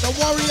junglists, the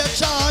warrior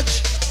charge.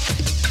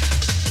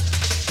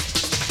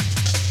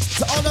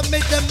 To all the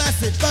Midland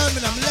Massive,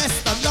 Birmingham,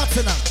 Leicester,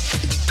 Nottingham.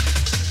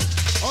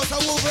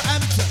 Also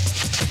Wolverhampton,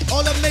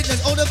 all the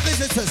Midlands, all the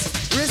visitors,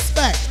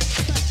 respect.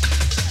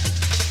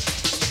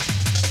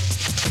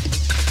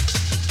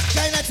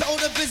 Going out to all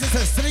the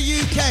visitors to the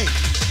UK.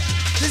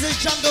 This is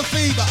Jungle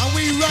Fever and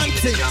we run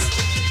things.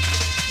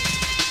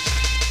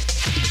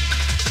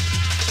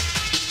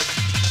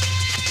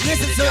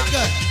 Listen to it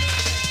good.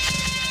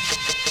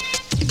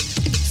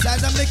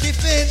 Sounds of Micky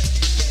Fig.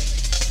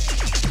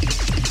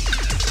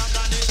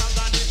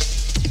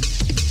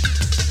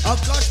 Oh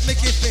gosh,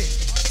 Micky Fig.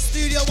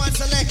 Studio One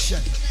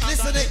selection.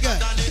 Listen it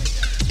good.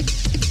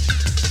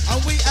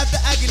 And we have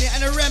the agony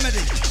and the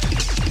remedy.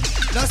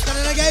 No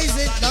standing and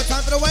gazing, no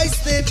time for the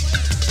wasting.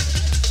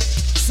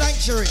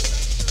 Sanctuary.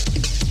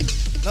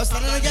 No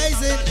standing and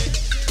gazing.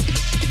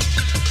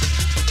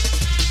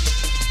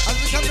 As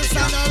we come to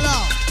sound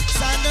alarm,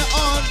 sound it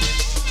on.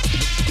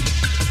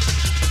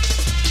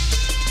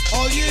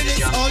 All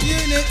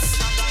units,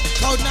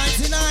 code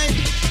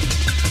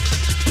 99.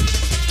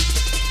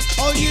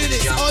 All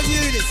units, all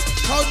units.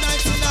 Code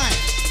 99.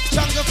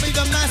 Jungle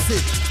fever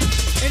massive.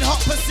 In hot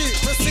pursuit,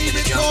 proceed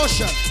with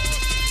caution.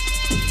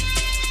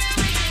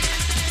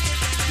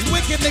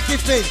 Wicked Mickey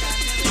Finn.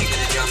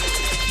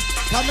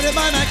 Come with it,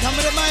 my man, come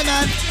with it, my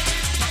man.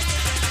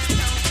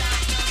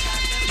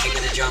 King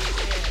of the jungle.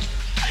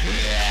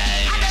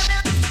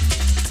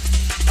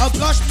 Oh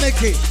gosh,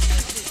 Mickey.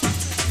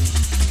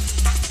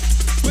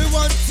 We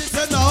wanted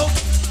to know.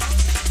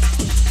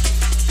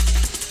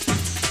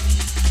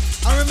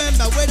 I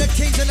remember, we're the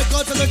kings and the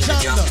gods of the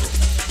jungle.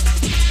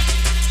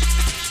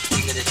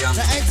 King of the jungle.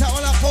 The ain't that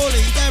one like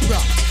Paulie,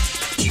 Deborah.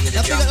 King of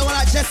The the big the one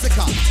jungle. like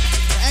Jessica.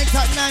 The ain't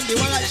that Nandi,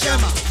 one like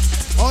Gemma.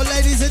 All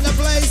ladies in the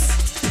place.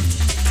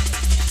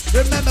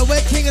 Remember, we're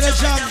king of the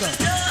jungle.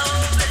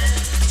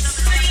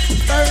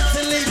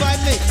 Barrington Levi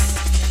mix.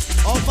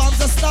 All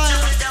bombs of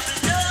style.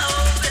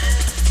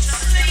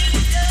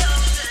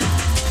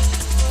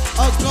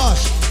 Oh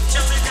gosh.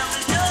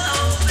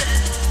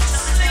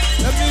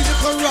 The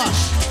musical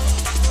rush.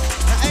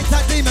 The ain't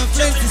that demon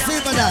flinty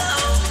super that.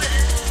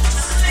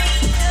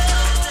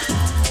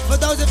 For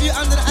those of you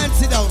under the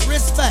antidote,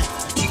 respect.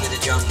 King of the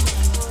jungle.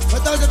 For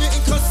those of you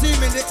in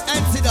consuming the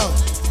antidote,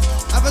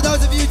 and for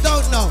those of you who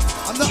don't know,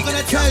 I'm not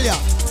gonna tell ya.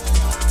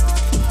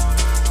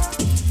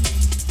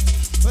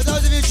 For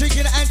those of you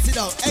drinking the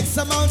antidote, X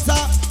amount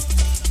of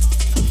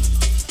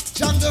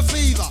jungle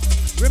fever.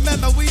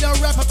 Remember, we don't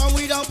wrap up and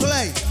we don't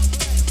play.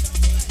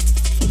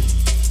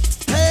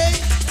 Hey,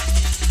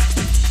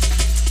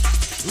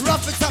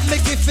 rough it up,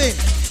 Mickey Finn.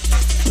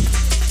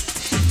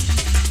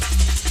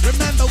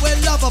 Remember, we're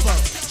lovable,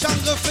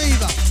 jungle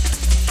fever.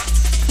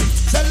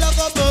 Say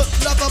lovable,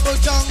 lovable,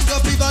 jungle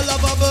fever,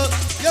 lovable.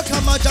 You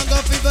come on,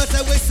 jungle fever,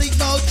 say we seek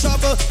no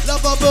trouble.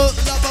 Lovable,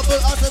 lovable,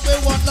 I say we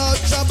want no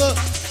trouble.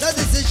 Say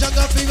this is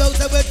jungle fever,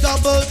 say we're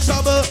double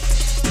trouble.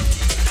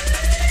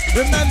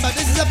 Remember,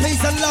 this is a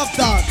peace and love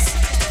dance.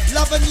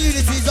 Love and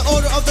unity is the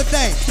order of the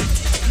day.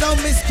 No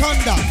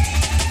misconduct.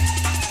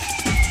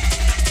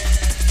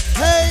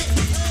 Hey,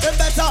 then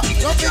better,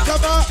 don't be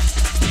cover.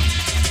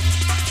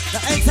 The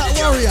ain't that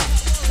warrior.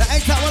 The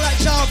ain't that one like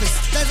Jarvis.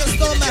 There's a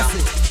storm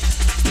massive.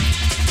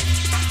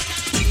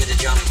 King of the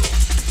jungle.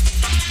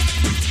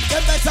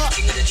 Then better.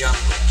 King of the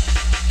jungle.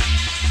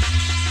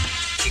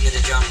 King of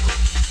the jungle.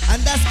 And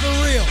that's for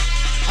real.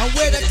 And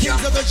we're the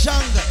kings of the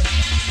jungle.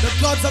 The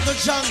gods of the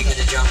King jungle. of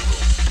the jungle.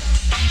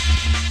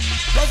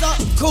 Was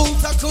up cool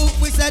to cool,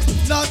 we said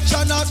notch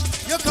or notch.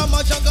 You come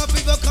on jungle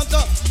people, come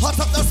to hot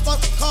up the spot.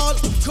 Call,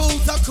 cool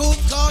to cool,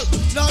 call,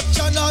 notch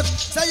or notch.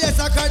 Say yes,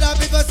 I cried out,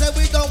 people say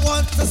we don't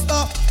want to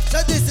stop.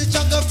 Say this is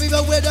jungle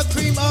fever, we're the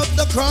cream of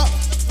the crop.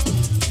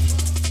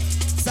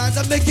 Sounds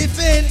of Mickey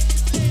Finn.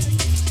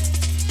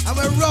 And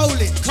we're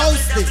rolling,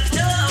 coasting.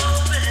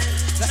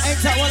 There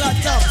ain't that one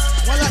like Dubs,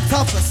 one like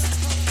Toughest.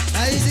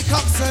 Now easy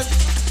Coxon.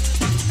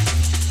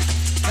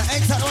 There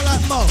ain't that one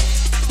like Mo.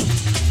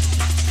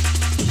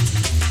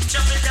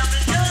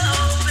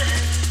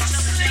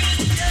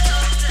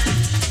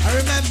 I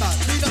remember,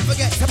 do not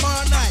forget,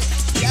 tomorrow night,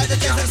 you have the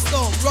Desert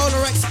Storm,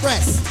 Roller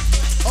Express.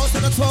 Also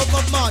the 12th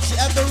of March, you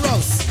have the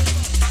Roast.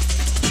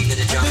 King of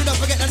the And do jungle. not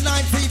forget the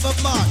 19th of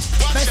March,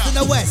 Best in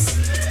the West.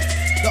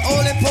 The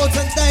all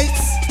important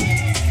dates.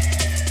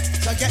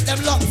 So get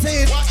them locked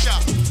in. Watch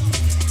out.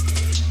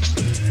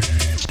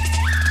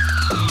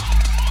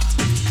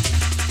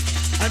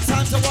 And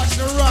time to watch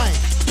the ride.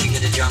 King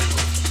of the jungle.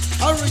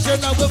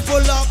 Original with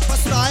full up for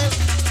style.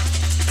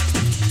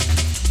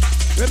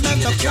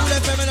 Remember, Cool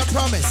FM and a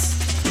promise.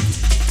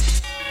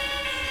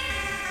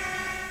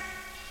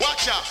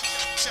 Watch out.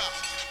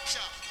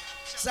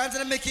 Sounds of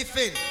the Mickey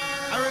Finn.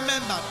 And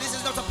remember, this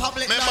is not a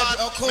public Member,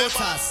 library or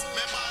courthouse.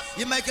 member.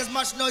 You make as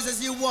much noise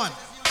as you want.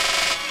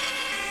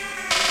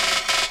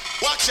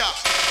 Watch out.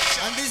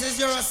 And this is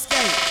your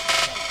escape.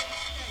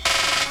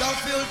 Don't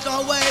feel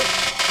no way.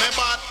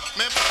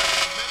 Member.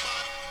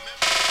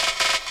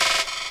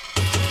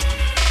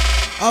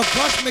 Oh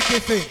gosh, Mickey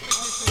Finn.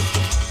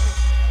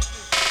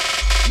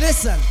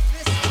 Listen.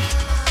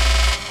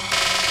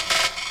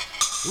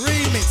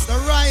 Remix, the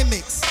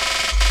remix.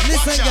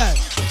 Listen, Watch out.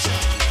 guys.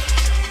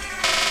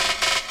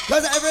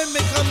 Cause every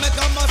make a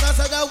muscle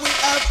so that we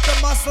have the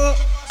muscle.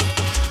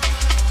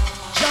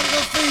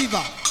 Jungle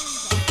fever.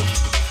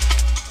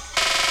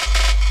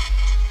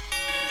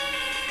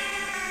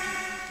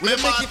 With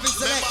the Mickey Finn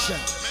selection.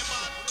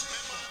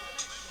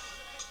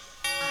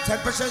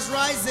 Temperatures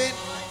rising.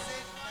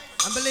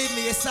 And believe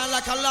me, it sounds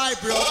like a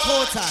library or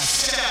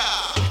courthouse.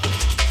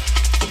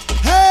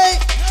 Hey!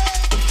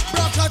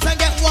 Rock out and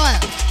get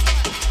wired.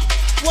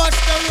 Watch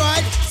the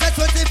ride. Set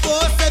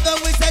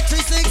 24/7, we set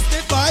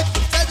 365.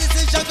 Said this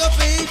is Jungle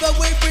Fever,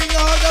 we bring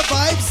all the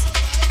vibes.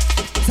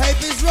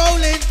 Tape is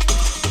rolling.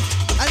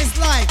 And it's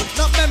live,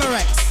 not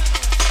Memorex.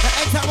 The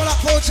X-Tac one like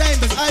Paul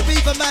Chambers, IB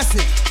for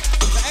Massive.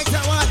 The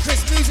X-Tac one like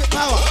Chris, Music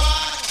Power.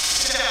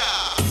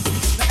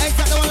 The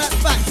X-Tac the one like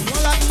Fact,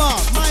 one like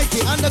Mark,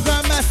 Micky,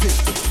 Underground Massive.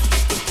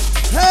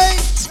 Hey!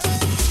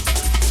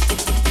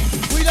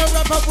 We don't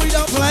wrap up, we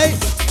don't play.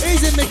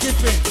 Easy Mickey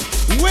Finn.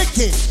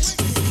 Wicked.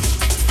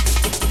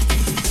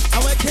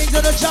 And we're Kings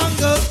of the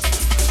jungle.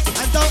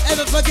 And don't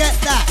ever forget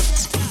that.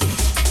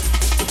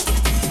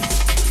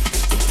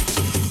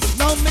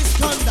 No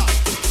misconduct.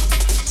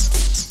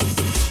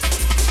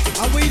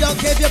 And we don't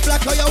care if you're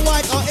black or you're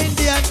white or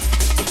Indian,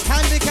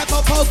 handicap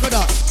or polka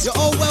dot. You're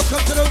all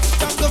welcome to the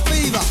jungle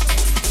fever.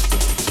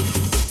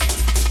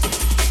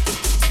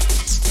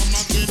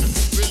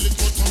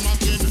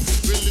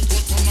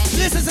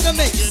 Listen to the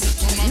mix.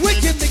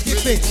 Wicked Micky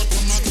Finn.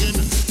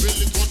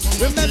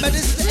 Remember,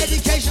 this is the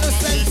educational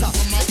center,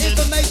 the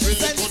information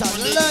center,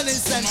 the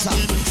learning center.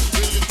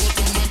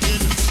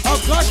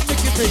 Oh gosh,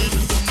 Micky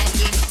Finn.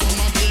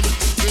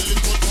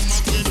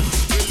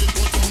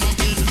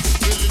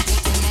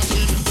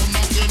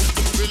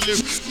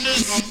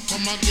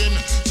 Come again,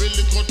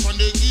 really cut on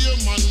the game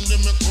and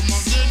them me come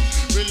again.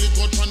 Really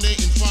cut on the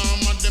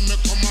informer, them me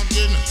come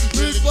again.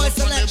 Really Boy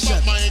cut on the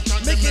selection. backbite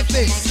and them me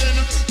Micky come Finn. again.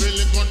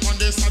 Really cut on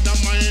the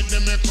sodomite,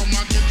 them me come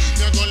again.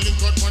 Me go lick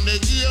out on the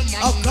game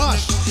and Oh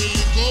gosh. them me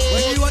really good.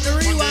 When you want to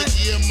On rewind. the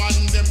game and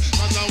them,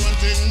 'cause I one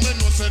thing me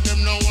know say them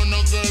no want no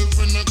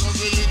girlfriend, me come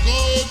really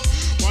good.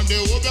 One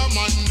day over your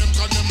man, them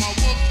 'cause them a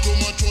work too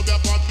much over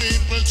for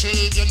people,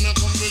 children, me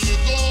come really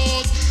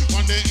good.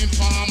 One day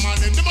informer,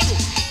 them a do.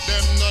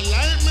 Them no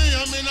like me,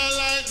 I mean I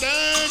like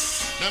them.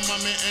 Them are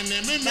me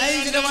enemy, me Now you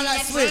and the one them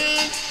like a Swift.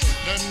 friend.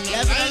 Them no You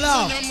having a like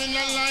laugh? me, I mean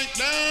I like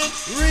them.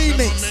 Remix.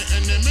 Them are me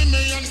enemy,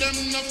 me and them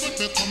no foot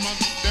me come on.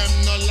 Them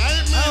no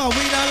like me. Oh,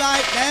 we don't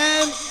like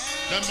them.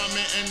 Them are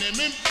me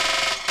enemy.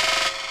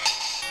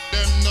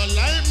 Them no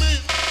like me.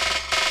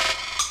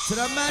 To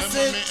the Them are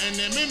massive, me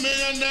enemy, me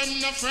and them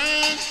no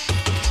friend.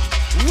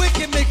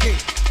 Wicked Micky.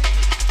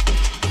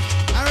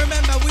 And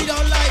remember, we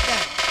don't like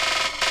that.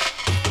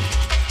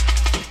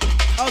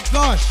 Oh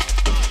gosh,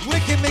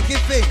 Wicked Micky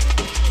Finn.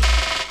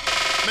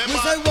 We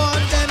say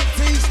warn them,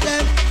 teach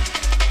them,